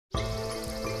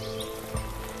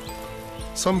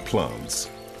Some plants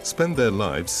spend their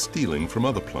lives stealing from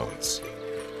other plants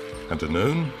and are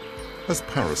known as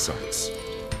parasites.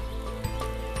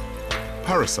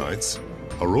 Parasites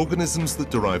are organisms that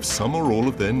derive some or all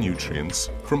of their nutrients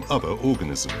from other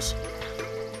organisms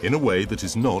in a way that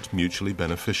is not mutually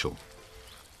beneficial.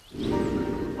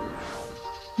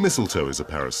 Mistletoe is a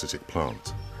parasitic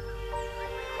plant.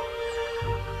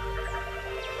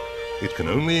 It can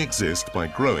only exist by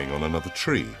growing on another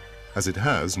tree, as it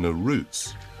has no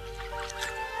roots.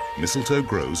 Mistletoe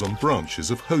grows on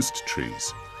branches of host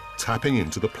trees, tapping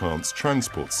into the plant's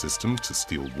transport system to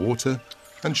steal water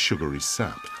and sugary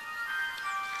sap.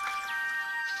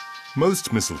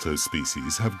 Most mistletoe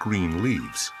species have green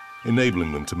leaves,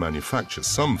 enabling them to manufacture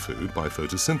some food by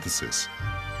photosynthesis.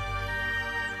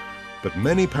 But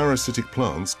many parasitic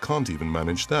plants can't even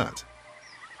manage that.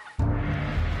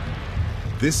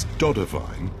 This dodder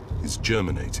vine is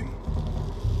germinating.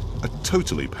 A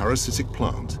totally parasitic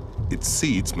plant, its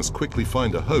seeds must quickly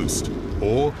find a host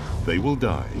or they will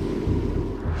die.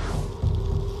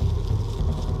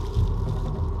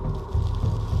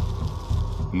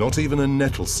 Not even a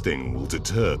nettle sting will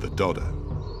deter the dodder.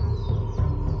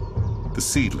 The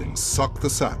seedlings suck the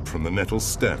sap from the nettle's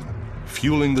stem,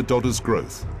 fueling the dodder's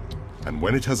growth, and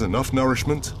when it has enough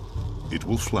nourishment, it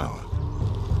will flower.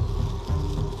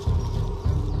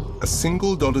 A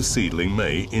single dodder seedling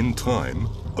may, in time,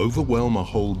 overwhelm a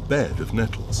whole bed of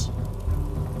nettles.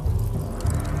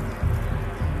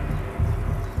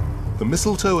 The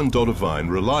mistletoe and dodder vine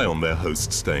rely on their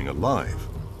host staying alive,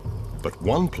 but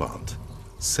one plant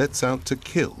sets out to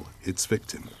kill its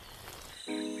victim.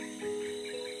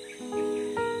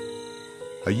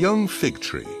 A young fig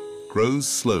tree grows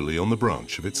slowly on the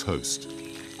branch of its host.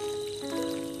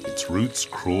 Its roots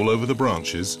crawl over the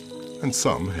branches and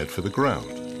some head for the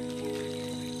ground.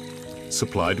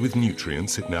 Supplied with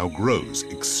nutrients, it now grows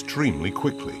extremely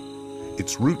quickly,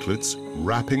 its rootlets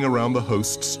wrapping around the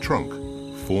host's trunk,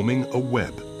 forming a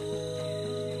web.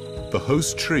 The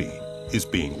host tree is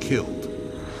being killed.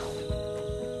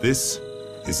 This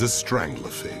is a strangler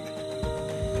fig.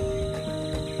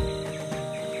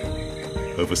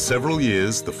 Over several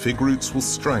years, the fig roots will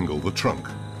strangle the trunk,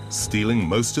 stealing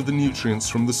most of the nutrients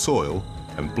from the soil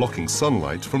and blocking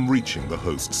sunlight from reaching the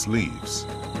host's leaves.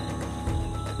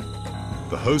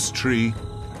 The host tree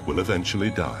will eventually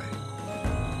die.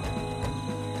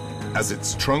 As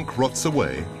its trunk rots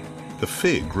away, the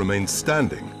fig remains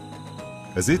standing,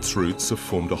 as its roots have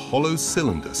formed a hollow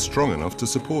cylinder strong enough to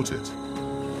support it.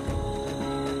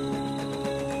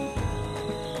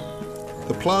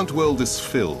 The plant world is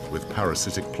filled with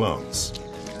parasitic plants,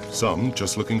 some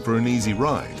just looking for an easy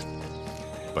ride,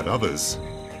 but others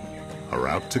are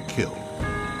out to kill.